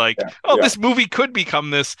where it's like, Yeah, oh, yeah. this movie could become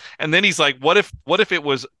this. And then he's like, what if it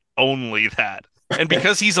was only that? And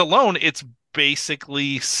because he's alone, it's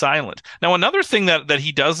basically silent. Now, another thing that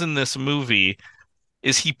he does in this movie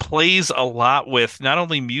is he plays a lot with not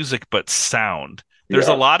only music but sound. There's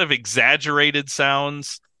a Yeah. lot of exaggerated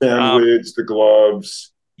sounds. Um, Sandwich, the gloves.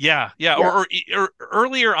 yeah, yeah. Yeah. Or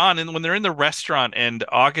earlier on, and when they're in the restaurant and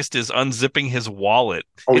August is unzipping his wallet,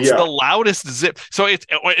 Oh, it's the yeah. loudest zip. So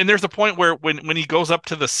and there's a point where when he goes up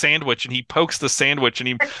to the sandwich and he pokes the sandwich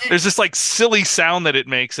and there's this like silly sound that it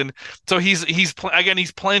makes, and so he's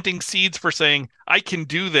planting seeds for saying I can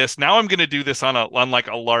do this. Now I'm going to do this on like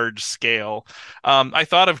a large scale. I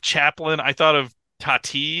thought of Chaplin. I thought of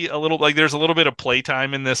Tati a little. Like there's a little bit of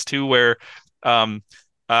playtime in this too, where um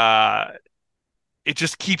uh it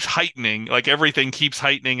just keeps heightening, like everything keeps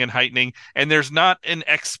heightening and heightening, and there's not an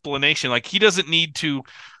explanation. Like he doesn't need to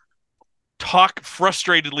talk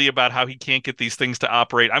frustratedly about how he can't get these things to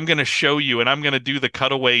operate. I'm going to show you, and I'm going to do the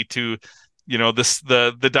cutaway to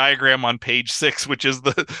the diagram on page 6, which is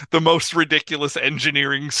the most ridiculous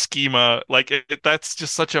engineering schema. Like that's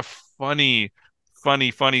just such a funny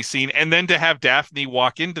scene. And then to have Daphne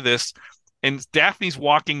walk into this, and Daphne's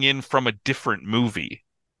walking in from a different movie,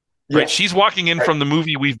 right? Yes. She's walking in Right. from the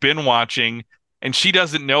movie we've been watching, and she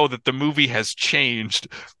doesn't know that the movie has changed.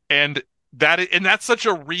 And that's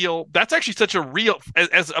actually such a real,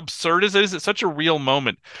 as absurd as it is, it's such a real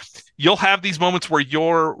moment. You'll have these moments where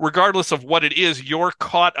regardless of what it is, you're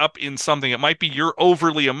caught up in something. It might be you're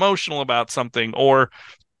overly emotional about something, or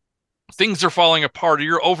things are falling apart, or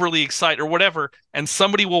you're overly excited, or whatever, and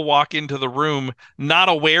somebody will walk into the room not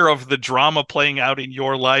aware of the drama playing out in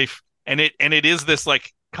your life, and it is this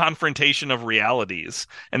like confrontation of realities.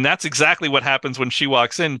 And that's exactly what happens when she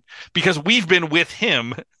walks in, because we've been with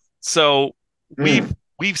him, so we've Mm.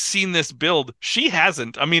 we've seen this build. She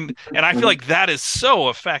hasn't. I mean, and I feel like that is so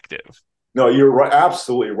effective. No, you're right.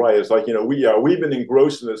 Absolutely right. It's like, we've been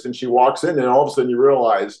engrossed in this, and she walks in, and all of a sudden you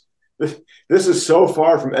realize this is so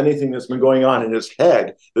far from anything that's been going on in his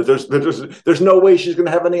head that there's no way she's going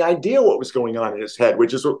to have any idea what was going on in his head,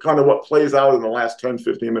 which is kind of what plays out in the last 10,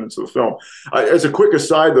 15 minutes of the film. As a quick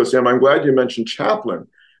aside, though, Sam, I'm glad you mentioned Chaplin,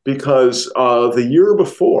 because the year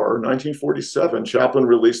before, 1947, Chaplin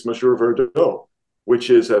released Monsieur Verdeau, which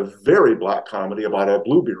is a very black comedy about a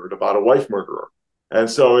Bluebeard, about a wife murderer. And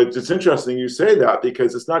so it's interesting you say that,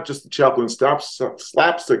 because it's not just the Chaplin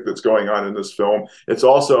slapstick that's going on in this film. It's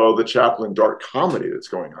also the Chaplin dark comedy that's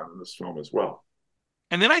going on in this film as well.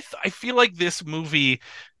 And then I feel like this movie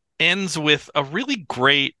ends with a really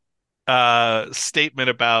great statement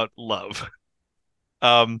about love.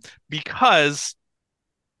 Because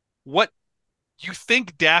what you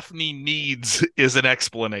think Daphne needs is an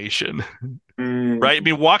explanation, Mm, right? I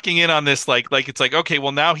mean, walking in on this, like it's like, okay,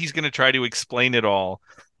 well, now he's going to try to explain it all.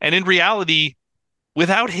 And in reality,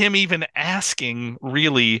 without him even asking,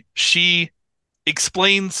 really, she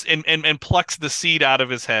explains and plucks the seed out of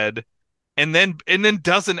his head and then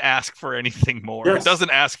doesn't ask for anything more. Yes. Doesn't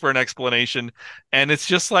ask for an explanation. And it's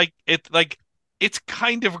just like it's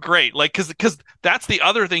kind of great. Like because that's the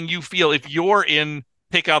other thing you feel if you're in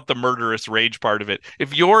take out the murderous rage part of it.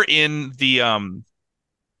 If you're in the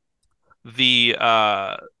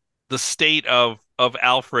the state of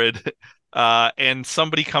Alfred and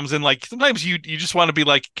somebody comes in, like sometimes you just want to be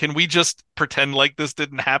like, can we just pretend like this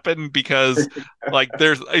didn't happen, because like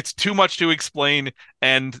there's it's too much to explain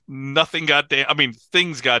and nothing I mean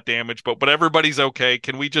things got damaged, but everybody's okay.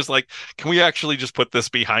 Can we just like can we actually just put this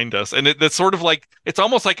behind us? And it's sort of like it's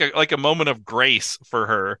almost like a moment of grace for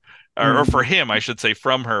her, or for Mhm. him I should say,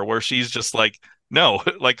 from her, where she's just like no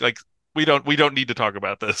like we don't need to talk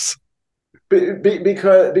about this.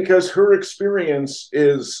 Because her experience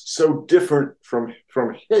is so different from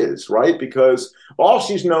his, right? Because all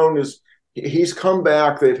she's known is he's come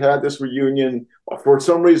back, they've had this reunion. For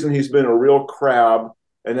some reason he's been a real crab,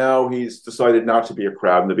 and now he's decided not to be a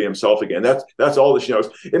crab and to be himself again. That's all that she knows.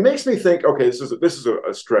 It makes me think, okay, this is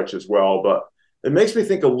a stretch as well, but it makes me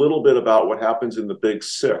think a little bit about what happens in The Big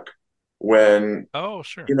Sick when Oh,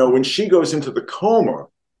 sure. when she goes into the coma,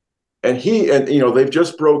 and they've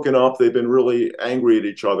just broken up, they've been really angry at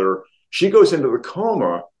each other. She goes into the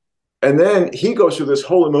coma, and then he goes through this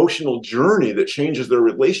whole emotional journey that changes their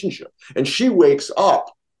relationship, and she wakes up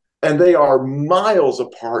and they are miles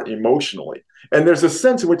apart emotionally. And there's a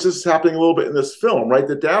sense in which this is happening a little bit in this film, right?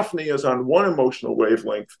 That Daphne is on one emotional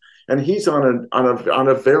wavelength and he's on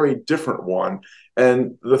a very different one.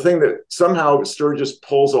 And the thing that somehow Sturgis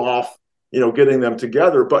pulls off, getting them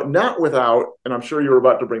together, but not without, and I'm sure you were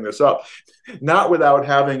about to bring this up, not without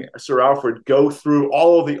having Sir Alfred go through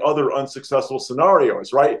all of the other unsuccessful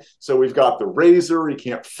scenarios, right? So we've got the razor, he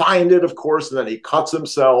can't find it, of course, and then he cuts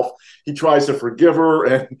himself. He tries to forgive her,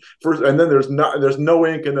 and then there's no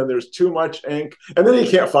ink, and then there's too much ink, and then he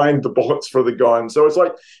can't find the bullets for the gun. So it's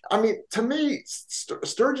like, I mean, to me,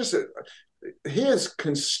 Sturgis, he has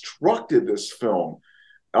constructed this film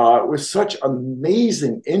with such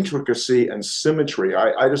amazing intricacy and symmetry.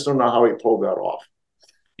 I just don't know how he pulled that off.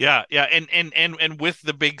 Yeah, yeah, and with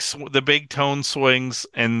the big tone swings,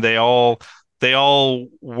 and they all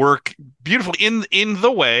work beautifully in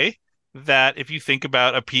the way that if you think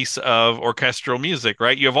about a piece of orchestral music,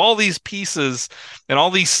 right? You have all these pieces and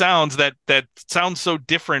all these sounds that sound so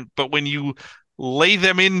different, but when you lay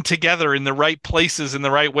them in together in the right places in the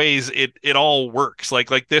right ways, it all works. Like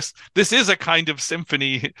this is a kind of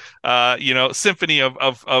symphony, symphony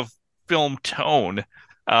of film tone,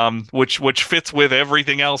 which fits with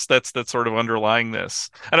everything else that's sort of underlying this.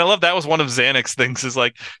 And I love that was one of Zanuck's things, is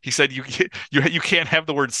like he said you can't have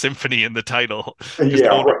the word symphony in the title because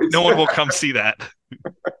Yeah, no one right. will come see that.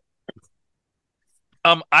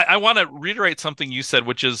 I want to reiterate something you said,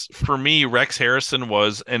 which is for me, Rex Harrison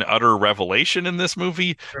was an utter revelation in this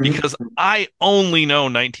movie because I only know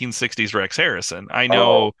 1960s Rex Harrison. I Oh,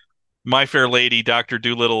 know My Fair Lady, Dr.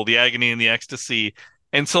 Dolittle, The Agony and the Ecstasy.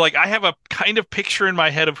 And so like I have a kind of picture in my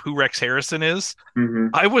head of who Rex Harrison is. mm-hmm.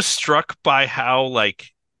 I was struck by how like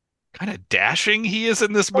kind of dashing he is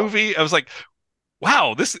in this movie. I was like,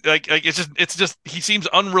 wow, this like it's just he seems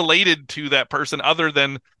unrelated to that person other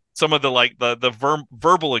than some of the like the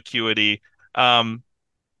verbal acuity. Um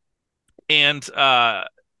and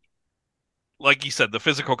like you said, the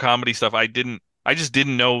physical comedy stuff, I just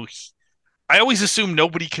didn't know. I always assume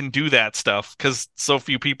nobody can do that stuff because so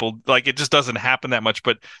few people, like it just doesn't happen that much,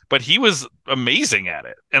 but he was amazing at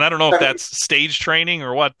it. And I don't know if that's stage training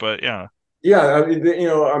or what, but yeah. Yeah,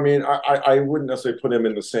 I mean, I wouldn't necessarily put him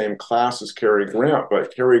in the same class as Cary Grant,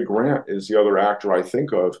 but Cary Grant is the other actor I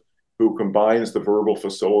think of who combines the verbal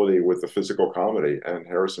facility with the physical comedy, and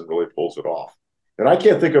Harrison really pulls it off. And I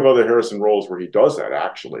can't think of other Harrison roles where he does that,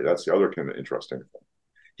 actually. That's the other kind of interesting thing.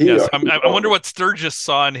 Yes, I wonder what Sturgis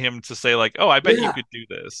saw in him to say like, "Oh, I bet you Yeah, could do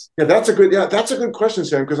this." that's a good question,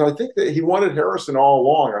 Sam, because I think that he wanted Harrison all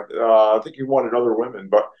along. I think he wanted other women,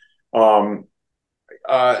 but um,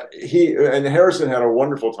 he and Harrison had a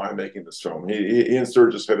wonderful time making this film. He and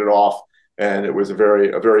Sturgis hit it off, and it was a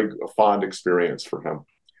very fond experience for him.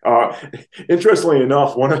 Uh, Interestingly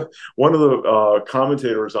enough, one of the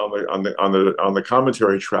commentators on the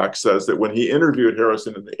commentary track says that when he interviewed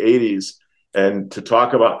Harrison in the '80s and to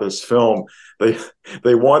talk about this film, they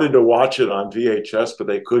they wanted to watch it on VHS, but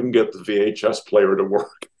they couldn't get the VHS player to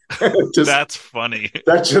work. it just That's funny.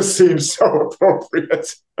 that just seems so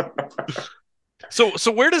appropriate.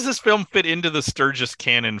 So where does this film fit into the Sturgis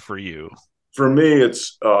canon for you? For me,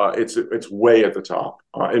 it's way at the top.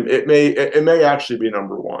 It may actually be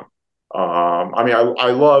number one. I mean,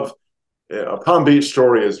 I love Palm Beach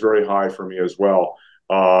Story is very high for me as well,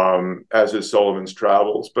 as is Sullivan's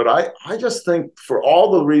Travels. But I just think for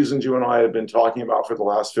all the reasons you and I have been talking about for the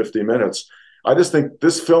last 50 minutes, I just think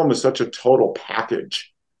this film is such a total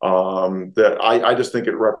package that I just think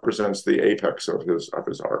it represents the apex of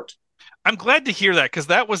his art. I'm glad to hear that because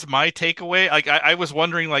that was my takeaway. Like I was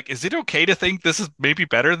wondering, like, is it okay to think this is maybe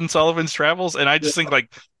better than Sullivan's Travels? And I just think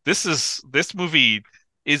like this movie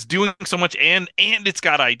is doing so much and it's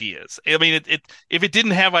got ideas. I mean, it if it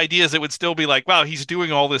didn't have ideas, it would still be like, wow, he's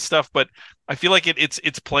doing all this stuff. But I feel like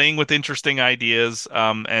it's playing with interesting ideas.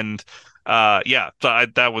 And yeah, so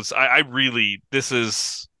that was I really this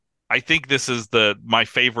is. I think this is the my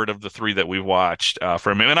favorite of the three that we watched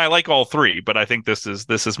from him, and I like all three, but I think this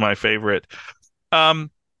is my favorite. Um,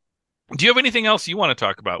 do you have anything else you want to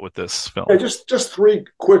talk about with this Yeah, film? just three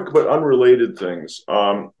quick but unrelated things.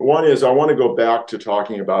 One is I want to go back to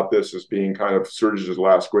talking about this as being kind of Sturgis's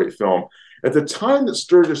last great film. At the time that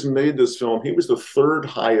Sturgis made this film, he was the third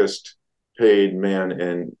highest paid man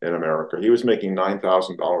in America. He was making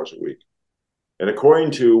 $9,000 a week. And according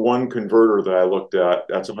to one converter that I looked at,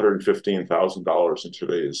 that's $115,000 in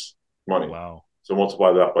today's money. Wow. So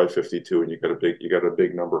multiply that by 52, and you got a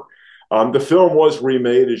big number. The film was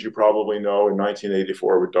remade, as you probably know, in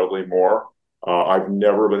 1984 with Dudley Moore. I've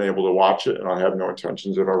never been able to watch it, and I have no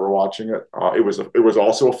intentions of ever watching it. It was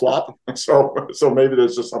also a flop, so maybe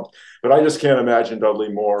there's just something. But I just can't imagine Dudley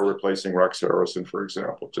Moore replacing Rex Harrison, for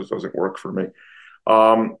example. It just doesn't work for me.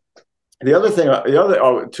 Um, the other thing,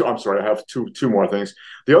 I'm sorry, I have two more things.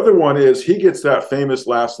 The other one is he gets that famous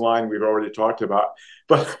last line we've already talked about,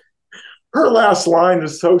 but her last line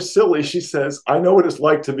is so silly. She says, "I know what it's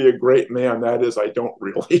like to be a great man. That is, I don't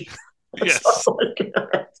really." Yes.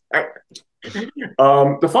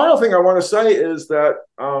 The final thing I want to say is that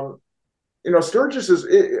Sturgis is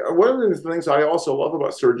one of the things I also love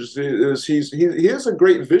about Sturgis is he is a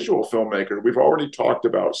great visual filmmaker. We've already talked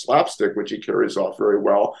about slapstick, which he carries off very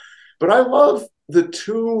well, but I love the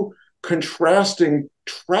two contrasting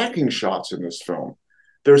tracking shots in this film.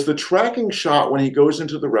 There's the tracking shot when he goes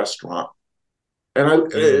into the restaurant, and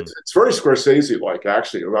Mm. it's very Scorsese like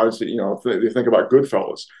actually. You think about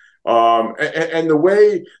Goodfellas, and the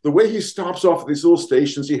way he stops off at these little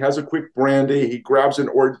stations, he has a quick brandy, he grabs an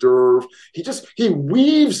hors d'oeuvre, he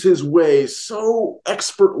weaves his way so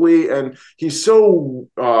expertly, and he's so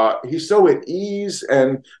at ease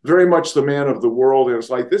and very much the man of the world. And it's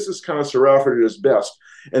like this is kind of Sir Alfred at his best.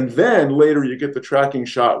 And then later you get the tracking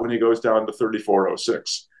shot when he goes down to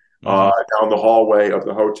 3406 Hmm. down the hallway of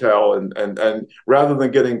the hotel, and rather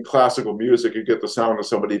than getting classical music, you get the sound of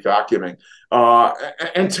somebody vacuuming.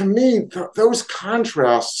 And to me, those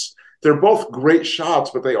contrasts, they're both great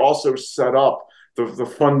shots, but they also set up the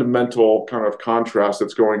fundamental kind of contrast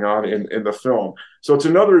that's going on in the film. So it's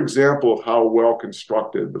another example of how well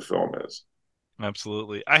constructed the film is.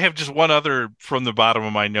 Absolutely. I have just one other from the bottom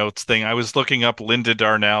of my notes thing. I was looking up Linda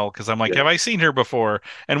Darnell because I'm like, Yeah. have I seen her before?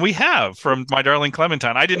 And we have from My Darling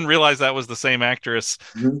Clementine. I didn't realize that was the same actress.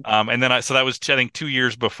 Mm-hmm. And then so that was I think 2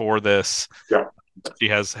 years before this. Yeah. She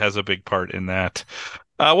has a big part in that.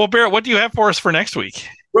 Well, Barrett, what do you have for us for next week?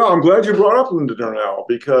 Well, I'm glad you brought up Linda Darnell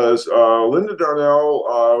because Linda Darnell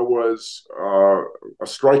was a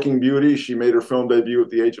striking beauty. She made her film debut at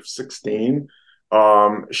the age of 16.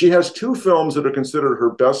 She has two films that are considered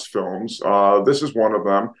her best films. This is one of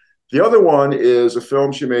them. The other one is a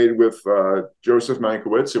film she made with Joseph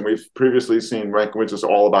Mankiewicz, and we've previously seen Mankiewicz's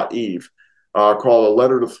All About Eve, called A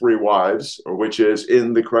Letter to Three Wives, which is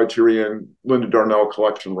in the Criterion Linda Darnell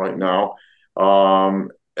collection right now.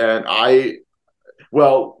 And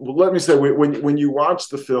well, let me say, when you watch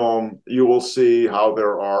the film, you will see how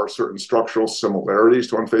there are certain structural similarities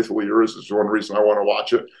to Unfaithfully Yours. Is one reason I want to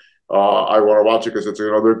watch it. I want to watch it because it's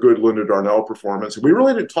another good Linda Darnell performance. We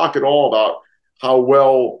really didn't talk at all about how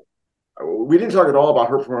well. We didn't talk at all about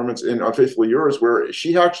her performance in Unfaithfully Yours, where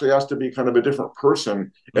she actually has to be kind of a different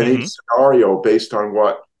person in each Hmm. scenario based on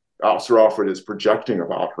what Sir Alfred is projecting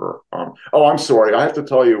about her. I'm sorry, I have to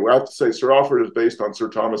tell you, I have to say, Sir Alfred is based on Sir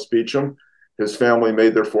Thomas Beecham. His family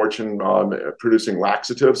made their fortune producing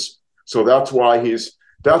laxatives, so that's why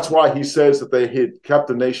he says that they had kept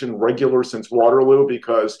the nation regular since Waterloo,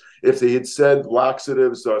 because if they had said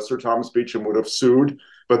laxatives, Sir Thomas Beecham would have sued.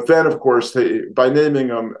 But then, of course, by naming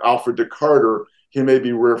him Alfred de Carter, he may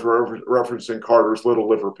be referencing Carter's little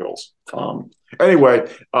liver pills. Anyway,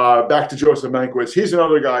 back to Joseph Mankiewicz. He's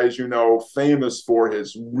another guy, as you know, famous for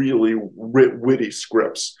his really witty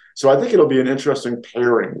scripts. So I think it'll be an interesting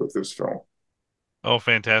pairing with this film. Oh,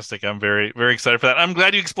 fantastic. I'm very, very excited for that. I'm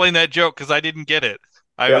glad you explained that joke because I didn't get it.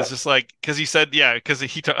 I Yeah. was just like, because he said, yeah, because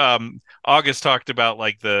August talked about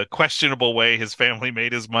like the questionable way his family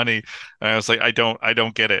made his money, and I was like, I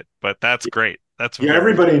don't get it, but that's great. That's Yeah, very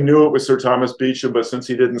everybody funny. knew it was Sir Thomas Beecham, but since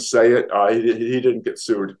he didn't say it, he didn't get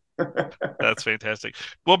sued. That's fantastic.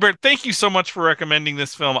 Well, Bert, thank you so much for recommending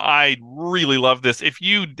this film. I really love this. If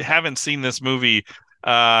you haven't seen this movie,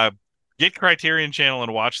 uh, get Criterion Channel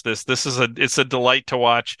and watch this. It's a delight to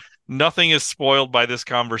watch. Nothing is spoiled by this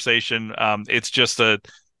conversation. It's just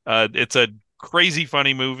it's a crazy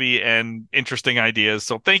funny movie and interesting ideas.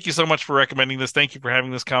 So thank you so much for recommending this. Thank you for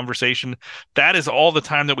having this conversation. That is all the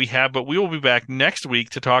time that we have, but we will be back next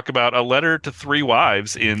week to talk about A Letter to Three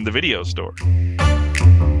Wives in the Video Store.